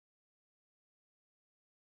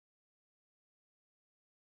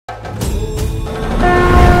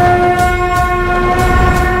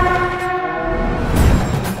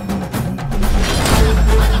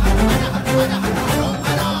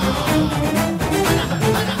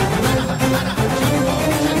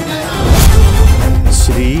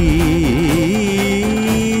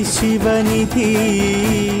సన్నిధి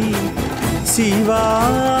శివాలయాలు.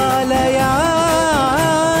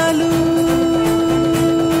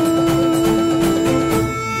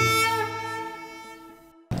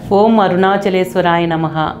 ఓం అరుణాచలేశ్వరాయ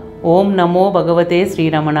నమః. ఓం నమో భగవతే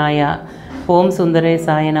శ్రీరమణాయ. ఓం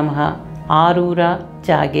సుందరేశాయ నమః. ఆరూర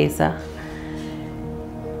చాగేశ.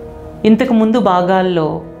 ఇంతకుముందు భాగాల్లో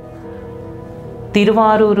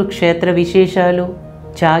తిరువారూరు క్షేత్ర విశేషాలు,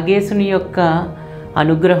 చాగేశుని యొక్క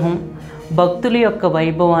అనుగ్రహం, భక్తుల యొక్క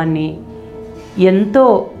వైభవాన్ని ఎంతో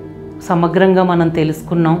సమగ్రంగా మనం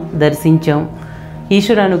తెలుసుకున్నాం, దర్శించాం,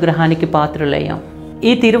 ఈశ్వర అనుగ్రహానికి పాత్రులయ్యాం.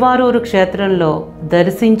 ఈ తిరువారూరు క్షేత్రంలో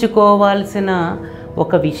దర్శించుకోవాల్సిన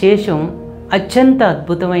ఒక విశేషం అత్యంత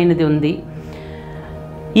అద్భుతమైనది ఉంది.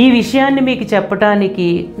 ఈ విషయాన్ని మీకు చెప్పటానికి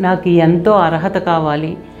నాకు ఎంతో అర్హత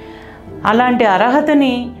కావాలి. అలాంటి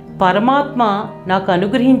అర్హతని పరమాత్మ నాకు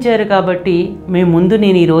అనుగ్రహించారు కాబట్టి మీ ముందు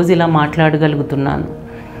నేను ఈరోజు ఇలా మాట్లాడగలుగుతున్నాను.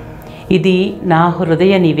 ఇది నా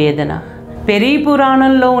హృదయ నివేదన. పెరీ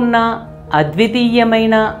పురాణంలో ఉన్న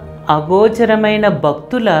అద్వితీయమైన అగోచరమైన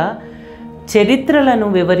భక్తుల చరిత్రలను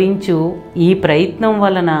వివరించు ఈ ప్రయత్నం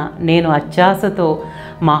వలన నేను అత్యాశతో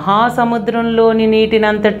మహాసముద్రంలోని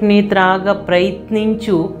నీటినంతటినీ త్రాగ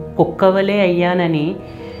ప్రయత్నించు కుక్కవలే అయ్యానని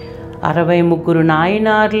 63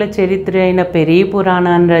 నాయనార్ల చరిత్ర అయిన పెరీ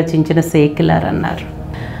పురాణాన్ని రచించిన సేకిలార్ అన్నారు.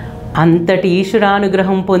 అంతటి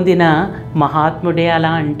ఈశ్వరానుగ్రహం పొందిన మహాత్ముడే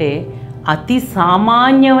అలా అంటే అతి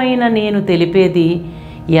సామాన్యమైన నేను తెలిపేది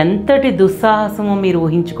ఎంతటి దుస్సాహసమో మీరు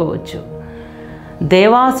ఊహించుకోవచ్చు.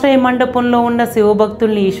 దేవాశ్రయ మండపంలో ఉన్న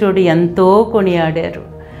శివభక్తుల్ని ఈశ్వరుడు ఎంతో కొనియాడారు.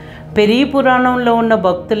 పెరీ పురాణంలో ఉన్న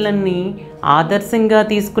భక్తులన్నీ ఆదర్శంగా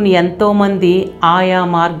తీసుకుని ఎంతోమంది ఆయా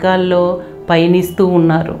మార్గాల్లో పయనిస్తూ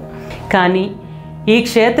ఉన్నారు. కానీ ఈ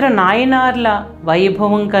క్షేత్ర నాయనార్ల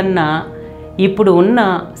వైభవం కన్నా ఇప్పుడు ఉన్న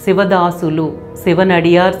శివదాసులు,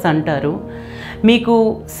 శివనడియార్స్ అంటారు, మీకు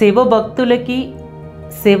శివభక్తులకి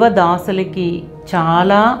శివదాసులకి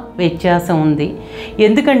చాలా వ్యత్యాసం ఉంది.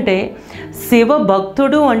 ఎందుకంటే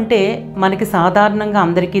శివభక్తుడు అంటే మనకి సాధారణంగా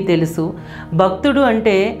అందరికీ తెలుసు. భక్తుడు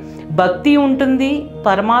అంటే భక్తి ఉంటుంది,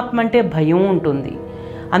 పరమాత్మ అంటే భయం ఉంటుంది.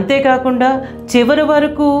 అంతేకాకుండా చివరి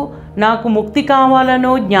వరకు నాకు ముక్తి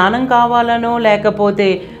కావాలనో, జ్ఞానం కావాలనో, లేకపోతే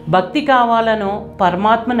భక్తి కావాలనో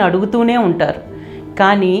పరమాత్మని అడుగుతూనే ఉంటారు.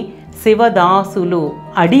 కానీ శివదాసులు,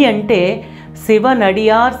 అడి అంటే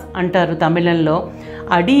శివనడియార్స్ అంటారు తమిళంలో.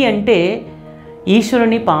 అడి అంటే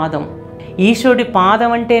ఈశ్వరుని పాదం. ఈశ్వరుడి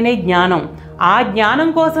పాదం అంటేనే జ్ఞానం. ఆ జ్ఞానం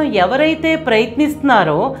కోసం ఎవరైతే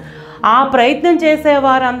ప్రయత్నిస్తున్నారో ఆ ప్రయత్నం చేసే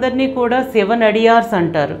వారందరినీ కూడా శివనడియార్స్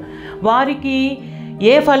అంటారు. వారికి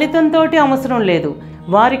ఏ ఫలితంతో అవసరం లేదు.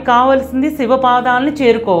 వారికి కావాల్సింది శివపాదాలను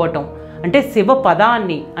చేరుకోవటం, అంటే శివ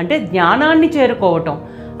పదాన్ని అంటే జ్ఞానాన్ని చేరుకోవటం,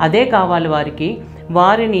 అదే కావాలి వారికి.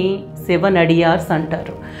 వారిని శివనడియార్స్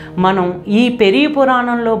అంటారు. మనం ఈ పెరీ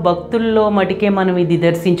పురాణంలో భక్తుల్లో మటుకే మనం ఇది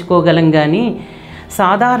దర్శించుకోగలం, కానీ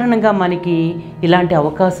సాధారణంగా మనకి ఇలాంటి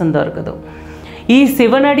అవకాశం దొరకదు. ఈ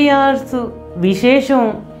శివనడియార్స్ విశేషం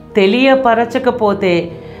తెలియపరచకపోతే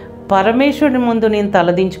పరమేశ్వరుడి ముందు నేను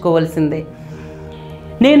తలదించుకోవాల్సిందే.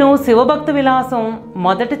 నేను శివభక్త విలాసం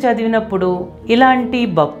మొదట చదివినప్పుడు ఇలాంటి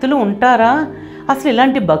భక్తులు ఉంటారా, అసలు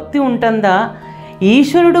ఇలాంటి భక్తి ఉంటుందా,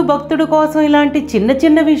 ఈశ్వరుడు భక్తుడు కోసం ఇలాంటి చిన్న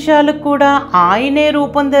చిన్న విషయాలకు కూడా ఆయనే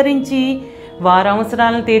రూపం ధరించి వారి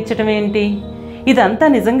అవసరాలను తీర్చడం ఏంటి, ఇదంతా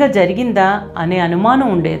నిజంగా జరిగిందా అనే అనుమానం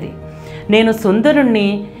ఉండేది. నేను సుందరుణ్ణి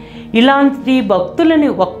ఇలాంటి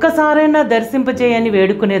భక్తులని ఒక్కసారైనా దర్శింపజేయని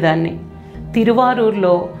వేడుకునేదాన్ని.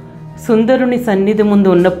 తిరువారూరులో సుందరుని సన్నిధి ముందు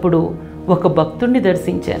ఉన్నప్పుడు ఒక భక్తుడిని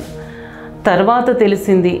దర్శించాను. తర్వాత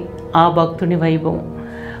తెలిసింది ఆ భక్తుని వైభవం.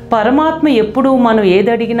 పరమాత్మ ఎప్పుడూ మనం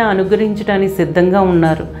ఏదడిగినా అనుగ్రహించడానికి సిద్ధంగా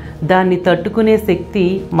ఉన్నారు. దాన్ని తట్టుకునే శక్తి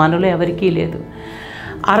మనలో ఎవరికీ లేదు.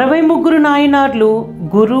 63 నాయనార్లు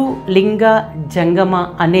గురు, లింగ, జంగమ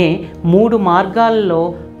అనే 3 మార్గాల్లో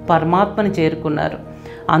పరమాత్మను చేరుకున్నారు.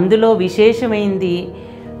 అందులో విశేషమైంది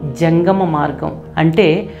జంగమ మార్గం. అంటే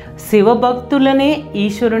శివభక్తులనే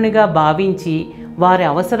ఈశ్వరునిగా భావించి వారి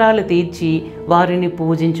అవసరాలు తీర్చి వారిని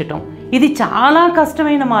పూజించటం. ఇది చాలా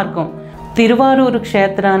కష్టమైన మార్గం. తిరువారూరు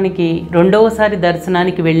క్షేత్రానికి 2వసారి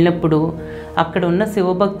దర్శనానికి వెళ్ళినప్పుడు అక్కడ ఉన్న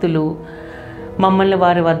శివభక్తులు మమ్మల్ని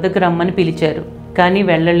వారి వద్దకు రమ్మని పిలిచారు, కానీ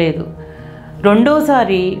వెళ్ళలేదు.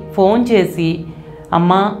 2వసారి ఫోన్ చేసి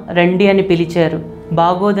అమ్మా రండి అని పిలిచారు.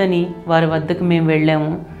 బాగోదని వారి వద్దకు మేము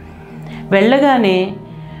వెళ్ళాము. వెళ్ళగానే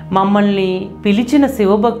మమ్మల్ని పిలిచిన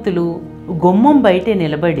శివభక్తులు గుమ్మం బయటే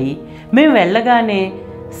నిలబడి మేము వెళ్ళగానే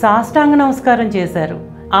సాష్టాంగ నమస్కారం చేశారు.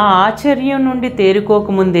 ఆ ఆశ్చర్యం నుండి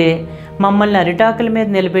తేరుకోకముందే మమ్మల్ని అరిటాకుల మీద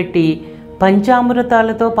నిలబెట్టి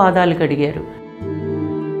పంచామృతాలతో పాదాలు కడిగారు,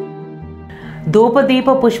 ధూపదీప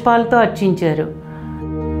పుష్పాలతో అర్చించారు.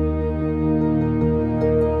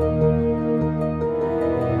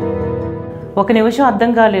 ఒక నిమిషం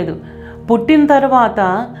అర్థం కాలేదు. పుట్టిన తర్వాత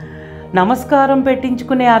నమస్కారం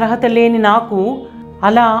పెట్టించుకునే అర్హత లేని నాకు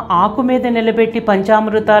అలా ఆకు మీద నిలబెట్టి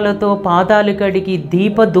పంచామృతాలతో పాదాలు కడిగి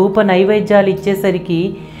ధూప నైవేద్యాలు ఇచ్చేసరికి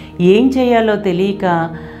ఏం చేయాలో తెలియక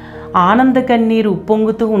ఆనంద కన్నీరు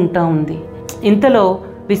ఉప్పొంగుతూ ఉంటా ఉంది. ఇంతలో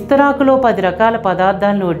విస్తరాకులో 10 రకాల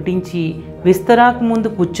పదార్థాలను వడ్డించి విస్తరాకు ముందు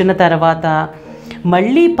కూర్చున్న తర్వాత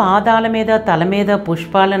మళ్ళీ పాదాల మీద తల మీద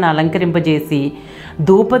పుష్పాలను అలంకరింపజేసి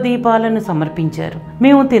ధూపదీపాలను సమర్పించారు.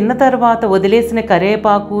 మేము తిన్న తర్వాత వదిలేసిన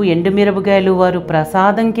కరేపాకు ఎండుమిరపకాయలు వారు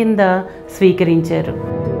ప్రసాదం కింద స్వీకరించారు.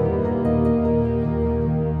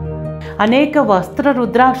 అనేక వస్త్ర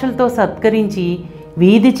రుద్రాక్షలతో సత్కరించి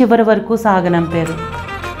వీధి చివరి వరకు సాగనంపారు.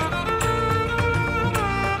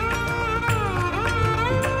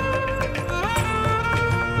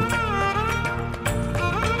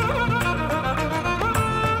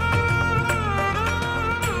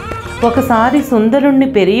 ఒకసారి సుందరుణ్ణి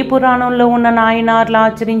పెరిగి పురాణంలో ఉన్న నాయనార్లు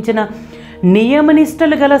ఆచరించిన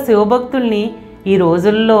నియమనిష్టలు గల శివభక్తుల్ని ఈ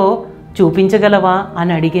రోజుల్లో చూపించగలవా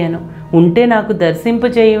అని అడిగాను. ఉంటే నాకు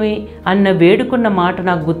దర్శింపజేయవి అన్న వేడుకున్న మాట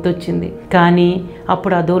నాకు గుర్తొచ్చింది. కానీ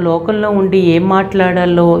అప్పుడు అదో లోకంలో ఉండి ఏం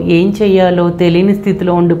మాట్లాడాలో ఏం చెయ్యాలో తెలియని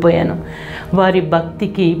స్థితిలో ఉండిపోయాను. వారి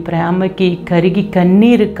భక్తికి ప్రేమకి కరిగి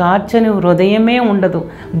కన్నీరు కార్చని హృదయమే ఉండదు.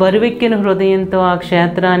 బరువెక్కిన హృదయంతో ఆ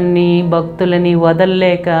క్షేత్రాన్ని భక్తులని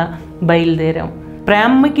వదల్లేక బయలుదేరాం.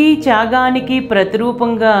 ప్రేమకి త్యాగానికి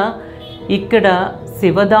ప్రతిరూపంగా ఇక్కడ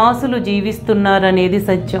శివదాసులు జీవిస్తున్నారనేది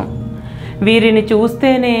సత్యం. వీరిని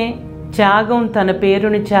చూస్తేనే త్యాగం తన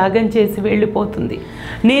పేరుని త్యాగం చేసి వెళ్ళిపోతుంది.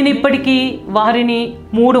 నేను ఇప్పటికీ వారిని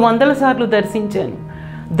 300 సార్లు దర్శించాను.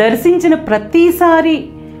 దర్శించిన ప్రతిసారి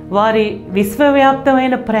వారి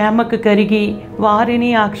విశ్వవ్యాప్తమైన ప్రేమకు కరిగి వారిని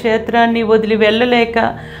ఆ క్షేత్రాన్ని వదిలి వెళ్ళలేక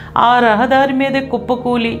ఆ రహదారి మీద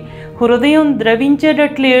కుప్పకూలి హృదయం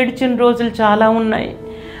ద్రవించేటట్లు ఏడ్చిన రోజులు చాలా ఉన్నాయి.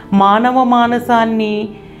 మానవ మానసాన్ని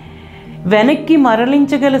వెనక్కి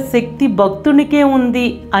మరలించగల శక్తి భక్తునికే ఉంది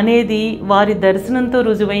అనేది వారి దర్శనంతో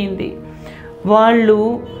రుజువైంది. వాళ్ళు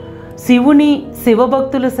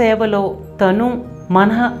శివభక్తుల సేవలో తను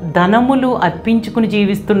మన ధనములు అర్పించుకుని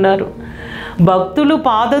జీవిస్తున్నారు. భక్తులు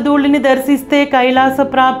పాదధూళిని దర్శిస్తే కైలాస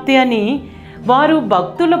ప్రాప్తి అని వారు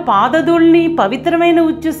భక్తుల పాదధూళిని పవిత్రమైన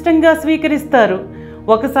ఉచ్చిష్టంగా స్వీకరిస్తారు.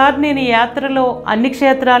 ఒకసారి నేను యాత్రలో అన్ని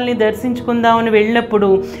క్షేత్రాలని దర్శించుకుందామని వెళ్ళినప్పుడు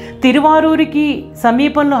తిరువారూరికి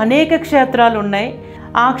సమీపంలో అనేక క్షేత్రాలు ఉన్నాయి.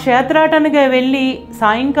 ఆ క్షేత్రాటనగా వెళ్ళి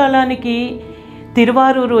సాయంకాలానికి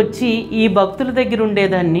తిరువారూరు వచ్చి ఈ భక్తుల దగ్గర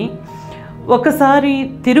ఉండేదాన్ని. ఒకసారి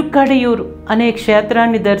తిరుక్కడయూరు అనే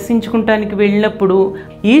క్షేత్రాన్ని దర్శించుకుంటానికి వెళ్ళినప్పుడు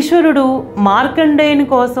ఈశ్వరుడు మార్కండేయుని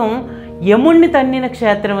కోసం యముణ్ణి తన్నిన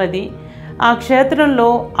క్షేత్రం అది. ఆ క్షేత్రంలో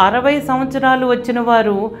 60 సంవత్సరాలు వచ్చిన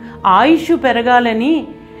వారు ఆయుష్ పెరగాలని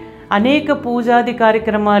అనేక పూజాది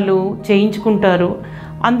కార్యక్రమాలు చేయించుకుంటారు.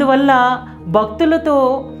 అందువల్ల భక్తులతో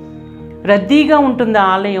రద్దీగా ఉంటుంది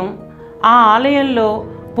ఆలయం. ఆ ఆలయంలో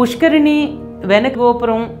పుష్కరిణి వెనక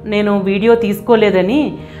గోపురం నేను వీడియో తీసుకోలేదని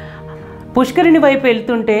పుష్కరిణి వైపు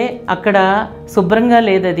వెళ్తుంటే అక్కడ శుభ్రంగా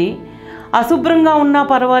లేదది. అశుభ్రంగా ఉన్నా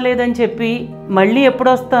పర్వాలేదని చెప్పి మళ్ళీ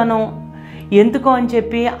ఎప్పుడొస్తానో ఎందుకో అని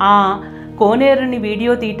చెప్పి ఆ కోనేరుని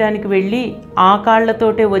వీడియో తీయటానికి వెళ్ళి ఆ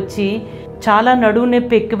కాళ్లతోటే వచ్చి చాలా నడువు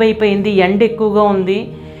నొప్పి ఎక్కువైపోయింది, ఎండ ఎక్కువగా ఉంది,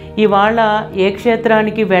 ఇవాళ ఏ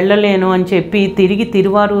క్షేత్రానికి వెళ్ళలేను అని చెప్పి తిరిగి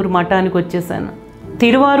తిరువారూరు మఠానికి వచ్చేసాను.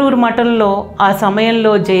 తిరువారూరు మఠంలో ఆ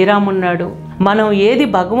సమయంలో జయరామ్ ఉన్నాడు. మనం ఏది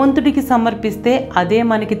భగవంతుడికి సమర్పిస్తే అదే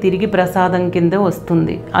మనకి తిరిగి ప్రసాదం కింద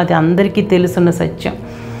వస్తుంది. అది అందరికీ తెలుసున్న సత్యం.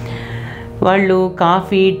 వాళ్ళు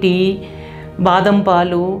కాఫీ, టీ, బాదం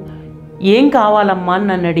పాలు ఏం కావాలమ్మా అని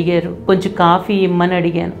నన్ను అడిగారు. కొంచెం కాఫీ ఇమ్మని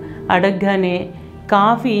అడిగాను. అడగగానే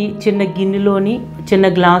కాఫీ చిన్న గిన్నెలోని చిన్న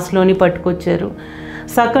గ్లాస్లోని పట్టుకొచ్చారు.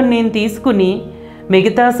 సగం నేను తీసుకుని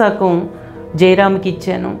మిగతా సగం జయరామ్కి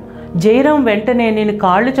ఇచ్చాను. జయరామ్ వెంటనే నేను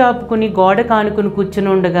కాళ్ళు చాపుకుని గోడ కానుకుని కూర్చుని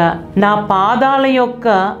ఉండగా నా పాదాల యొక్క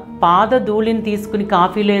పాదధూళిని తీసుకుని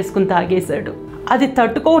కాఫీలో వేసుకుని తాగేశాడు. అది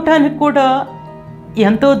తట్టుకోవటానికి కూడా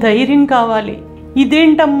ఎంతో ధైర్యం కావాలి.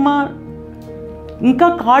 ఇదేంటమ్మా, ఇంకా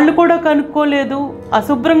కాళ్ళు కూడా కనుక్కోలేదు,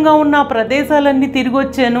 అశుభ్రంగా ఉన్న ఆ ప్రదేశాలన్నీ తిరిగి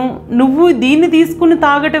వచ్చాను, నువ్వు దీన్ని తీసుకుని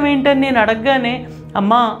తాగటం ఏంటని నేను అడగగానే,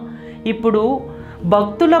 అమ్మా ఇప్పుడు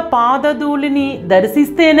భక్తుల పాదధూళిని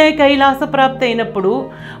దర్శిస్తేనే కైలాస ప్రాప్తి అయినప్పుడు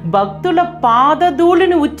భక్తుల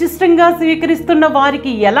పాదధూళిని ఉచ్చిష్టంగా స్వీకరిస్తున్న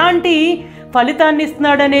వారికి ఎలాంటి ఫలితాన్ని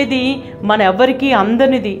ఇస్తున్నాడనేది మన ఎవరికీ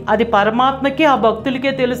అందనిది. అది పరమాత్మకి ఆ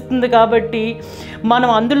భక్తులకే తెలుస్తుంది. కాబట్టి మనం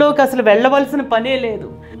అందులోకి అసలు వెళ్ళవలసిన పనే లేదు.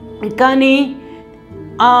 కానీ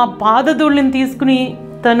ఆ పాదధూళిని తీసుకుని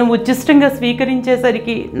తను ఉచ్చిష్టంగా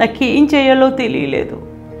స్వీకరించేసరికి నాకేం చేయాలో తెలియలేదు.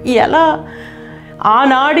 ఎలా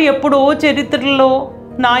ఆనాడు ఎప్పుడో చరిత్రలో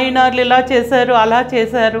నాయనార్లు ఇలా చేశారు అలా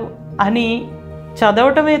చేశారు అని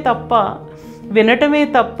చదవటమే తప్ప, వినటమే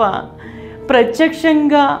తప్ప,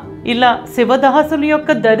 ప్రత్యక్షంగా ఇలా శివదాసుల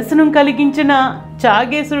యొక్క దర్శనం కలిగించిన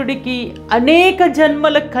చాగేశ్వరుడికి అనేక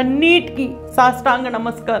జన్మల కన్నీటికి సాష్టాంగ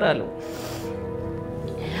నమస్కారాలు.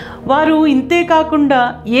 వారు ఇంతే కాకుండా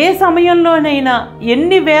ఏ సమయంలోనైనా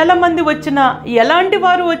ఎన్ని వేల మంది వచ్చినా, ఎలాంటి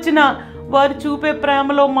వారు వచ్చినా వారు చూపే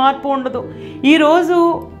ప్రేమలో మార్పు ఉండదు. ఈరోజు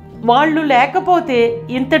వాళ్ళు లేకపోతే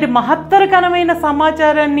ఇంతటి మహత్తరకరమైన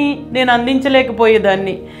సమాచారాన్ని నేను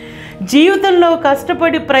అందించలేకపోయేదాన్ని. జీవితంలో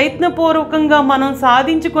కష్టపడి ప్రయత్నపూర్వకంగా మనం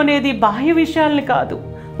సాధించుకునేది బాహ్య విషయాల్ని కాదు,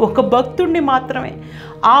 ఒక భక్తుడిని మాత్రమే.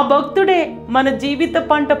 ఆ భక్తుడే మన జీవిత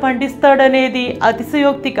పంట పండిస్తాడనేది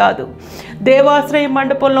అతిశయోక్తి కాదు. దేవాశ్రయ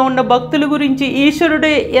మండపంలో ఉన్న భక్తుల గురించి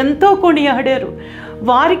ఈశ్వరుడే ఎంతో కొనియాడారు.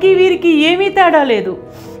 వారికి వీరికి ఏమీ తేడా లేదు.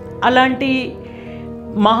 అలాంటి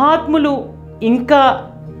మహాత్ములు ఇంకా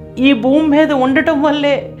ఈ భూమి మీద ఉండటం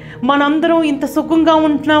వల్లే మనందరం ఇంత సుఖంగా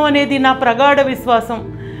ఉంటున్నాం అనేది నా ప్రగాఢ విశ్వాసం.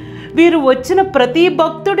 వీరు వచ్చిన ప్రతి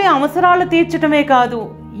భక్తుడి అవసరాలు తీర్చడమే కాదు,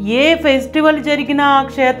 ఏ ఫెస్టివల్ జరిగినా ఆ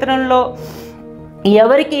క్షేత్రంలో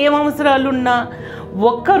ఎవరికి ఏం అవసరాలున్నా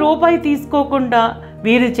ఒక్క రూపాయి తీసుకోకుండా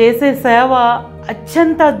వీరు చేసే సేవ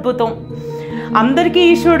అత్యంత అద్భుతం. అందరికీ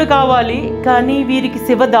ఈశ్వరుడు కావాలి, కానీ వీరికి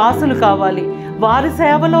శివదాసులు కావాలి. వారి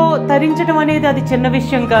సేవలో తరించడం అనేది అది చిన్న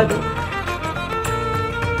విషయం కాదు.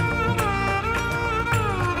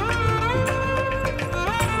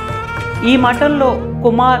 ఈ మఠంలో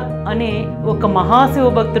కుమార్ అనే ఒక మహాశివ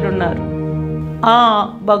భక్తుడు ఉన్నారు. ఆ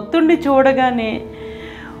భక్తుడిని చూడగానే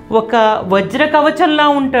ఒక వజ్ర కవచంలా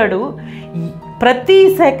ఉంటాడు. ప్రతి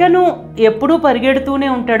సెకను ఎప్పుడూ పరిగెడుతూనే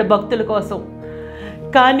ఉంటాడు భక్తుల కోసం.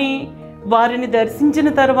 కానీ వారిని దర్శించిన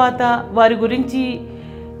తర్వాత వారి గురించి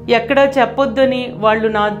ఎక్కడా చెప్పొద్దని వాళ్ళు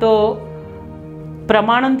నాతో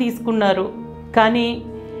ప్రమాణం తీసుకున్నారు. కానీ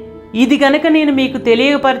ఇది గనక నేను మీకు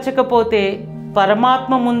తెలియపరచకపోతే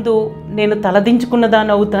పరమాత్మ ముందు నేను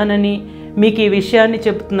తలదించుకున్నదాన్ని అవుతానని మీకు ఈ విషయాన్ని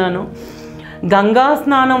చెప్తున్నాను. గంగా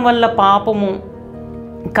స్నానం వల్ల పాపము,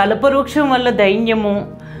 కల్పవృక్షం వల్ల దైన్యము,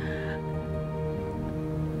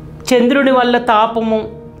 చంద్రుడి వల్ల తాపము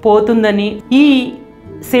పోతుందని, ఈ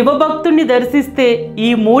శివభక్తుడిని దర్శిస్తే ఈ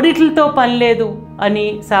మూడిట్లతో పని లేదు అని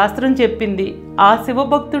శాస్త్రం చెప్పింది. ఆ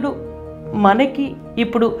శివభక్తుడు మనకి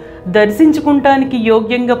ఇప్పుడు దర్శించుకుంటానికి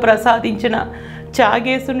యోగ్యంగా ప్రసాదించిన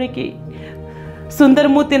చాగేశునికి,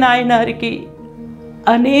 సుందరమూర్తి నాయనారికి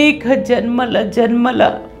అనేక జన్మల జన్మల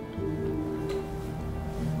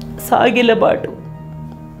సాగిలబాటు.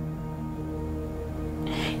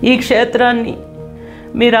 ఈ క్షేత్రాన్ని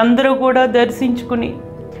మీరందరూ కూడా దర్శించుకుని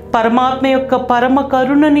పరమాత్మ యొక్క పరమ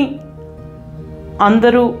కరుణని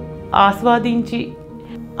అందరూ ఆస్వాదించి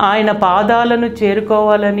ఆయన పాదాలను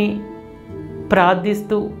చేరుకోవాలని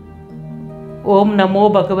ప్రార్థిస్తూ ఓం నమో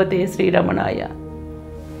భగవతే శ్రీరమణాయ.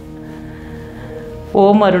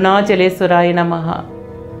 ఓం అరుణాచలేశ్వరాయ నమః.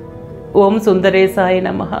 ఓం సుందరేశాయ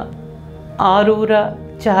నమః. ఆరూర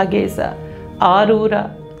చాగేశ, ఆరూర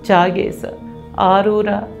చాగేశ, ఆరూర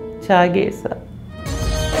చాగేశ.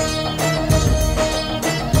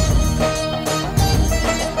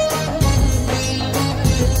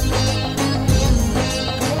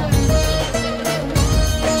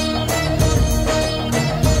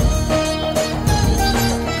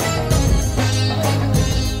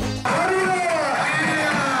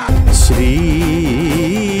 శ్రీ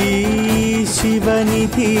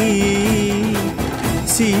శివనిధి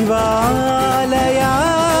శివాలయా